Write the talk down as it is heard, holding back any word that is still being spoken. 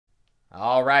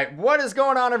All right, what is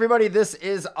going on, everybody? This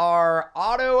is our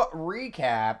auto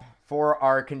recap for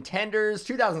our Contenders,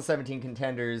 2017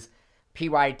 Contenders,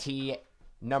 PYT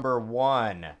number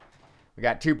 1. We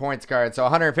got 2 points cards, so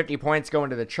 150 points going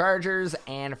to the Chargers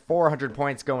and 400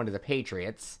 points going to the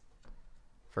Patriots.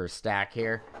 First stack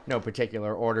here, no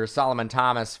particular order. Solomon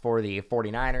Thomas for the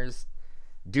 49ers,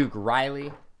 Duke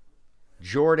Riley,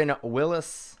 Jordan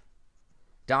Willis,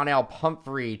 Donnell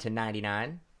Pumphrey to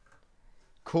 99.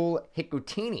 Cool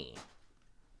Hikutini,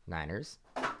 Niners.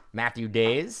 Matthew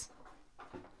Days,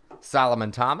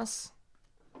 Solomon Thomas,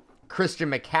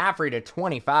 Christian McCaffrey to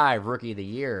 25, Rookie of the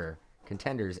Year,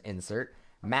 Contenders insert.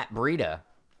 Matt Breida,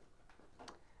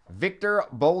 Victor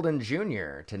Bolden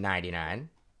Jr. to 99.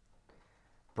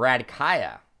 Brad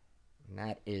Kaya, and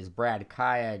that is Brad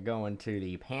Kaya going to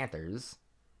the Panthers.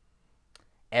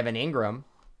 Evan Ingram,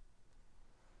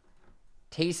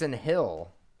 Taysom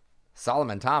Hill,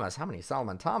 Solomon Thomas. How many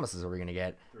Solomon Thomases are we going to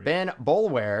get? 3. Ben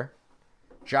Boulware,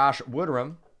 Josh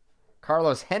Woodrum,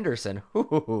 Carlos Henderson.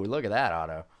 Ooh, look at that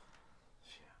auto.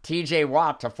 TJ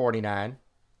Watt to 49.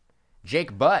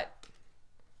 Jake Butt,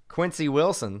 Quincy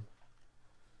Wilson,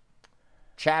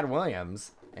 Chad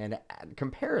Williams, and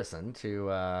comparison to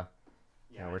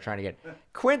we're trying to get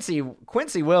Quincy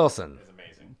Wilson. Is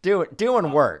amazing.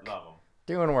 Doing work. Love him.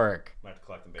 Doing work. Might have to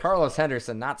collect them. Carlos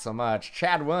Henderson, not so much.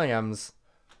 Chad Williams.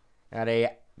 Got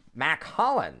a Mac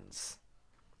Hollins,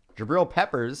 Jabril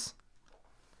Peppers,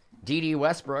 D.D.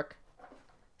 Westbrook,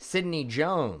 Sidney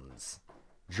Jones,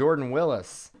 Jordan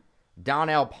Willis,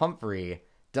 Donnell Pumphrey,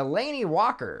 Delaney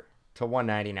Walker to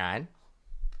 199.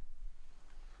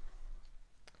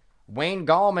 Wayne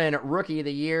Gallman, Rookie of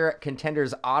the Year,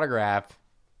 Contenders autograph.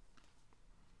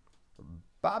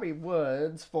 Bobby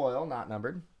Woods, foil, not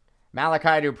numbered.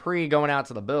 Malachi Dupree going out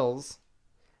to the Bills.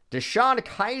 Deshaun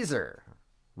Kaiser,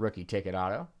 Rookie ticket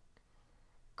auto.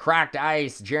 Cracked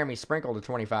Ice, Jeremy Sprinkle to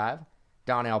 25.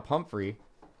 Donnell Pumphrey.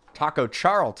 Taco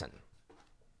Charlton.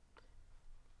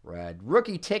 Red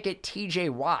Rookie ticket, TJ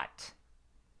Watt.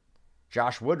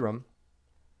 Josh Woodrum.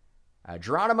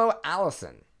 Geronimo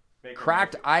Allison.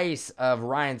 Cracked Ice of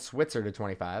Ryan Switzer to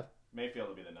 25. Mayfield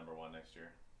will be the number 1 next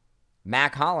year.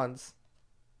 Mac Hollins.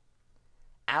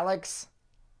 Alex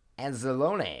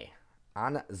Anzalone.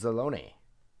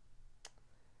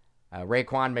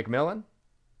 Raekwon McMillan,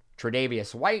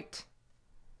 Tre'Davious White,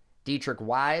 Dietrich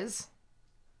Wise,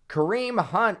 Kareem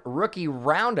Hunt, Rookie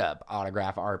Roundup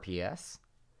autograph RPS,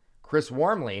 Chris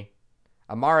Wormley,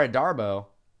 Amara Darbo,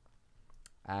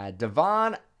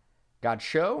 Devon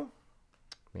Godchaux,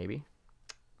 maybe,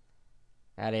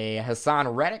 at a Hassan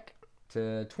Reddick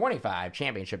to 25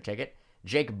 championship ticket,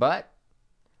 Jake Butt,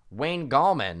 Wayne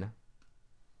Gallman,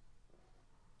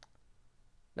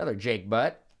 another Jake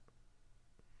Butt,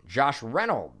 Josh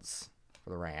Reynolds for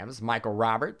the Rams. Michael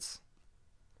Roberts.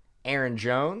 Aaron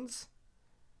Jones.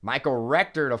 Michael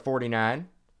Rector to 49.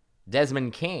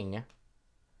 Desmond King.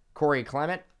 Corey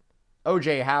Clement.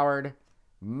 O.J. Howard.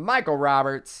 Michael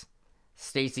Roberts.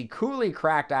 Stacy Cooley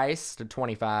cracked ice to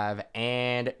 25.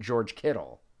 And George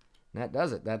Kittle. And that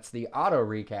does it. That's the auto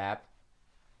recap.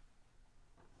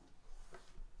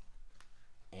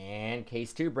 And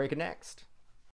case 2 breaking next.